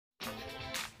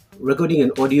Recording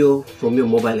an audio from your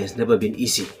mobile has never been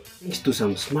easy, thanks to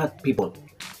some smart people.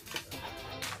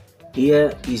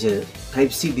 Here is a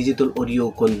Type-C digital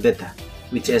audio converter,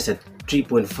 which has a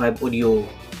 3.5 audio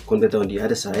converter on the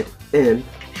other side and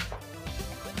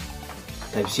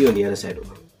Type-C on the other side.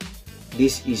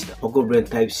 This is the Oco brand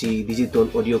Type-C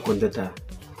digital audio converter,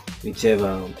 which have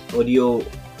audio,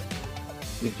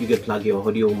 which you can plug your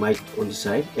audio mic on the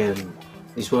side, and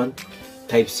this one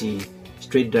Type-C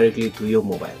straight directly to your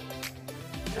mobile.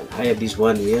 And I have this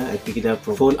one here. I picked it up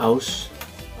from Phone House.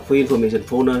 For information,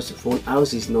 Phone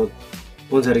House is not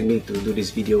sponsoring me to do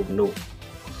this video, no.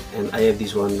 And I have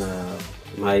this one,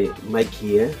 my mic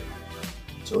here.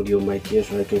 It's audio mic here,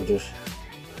 so I can just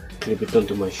clip it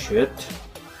onto my shirt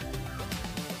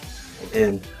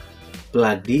and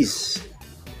plug this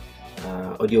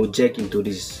audio jack into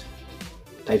this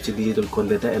Type-C digital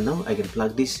converter, and now I can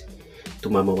plug this to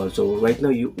my mobile. So right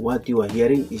now what you are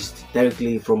hearing is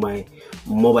directly from my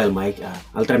mobile mic,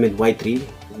 Ultimate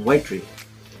Y3.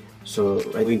 So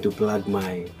I'm going to plug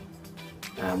my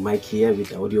mic here with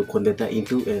the audio converter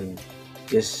into, and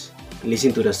just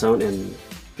listen to the sound and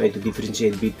try to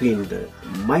differentiate between the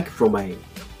mic from my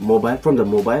mobile,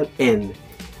 and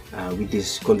with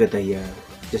this converter here.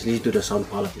 Just listen to the sound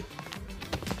quality,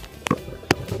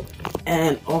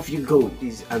 and off you go.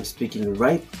 I'm speaking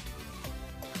right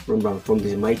from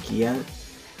this mic here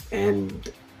and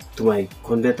to my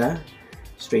converter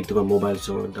straight to my mobile.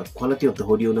 So the quality of the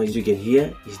audio now, as you can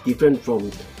hear, is different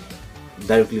from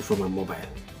directly from my mobile.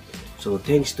 So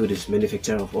thanks to this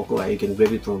manufacturer of Oco, you can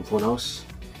grab it from Phone House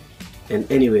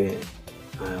and anywhere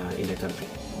in the country.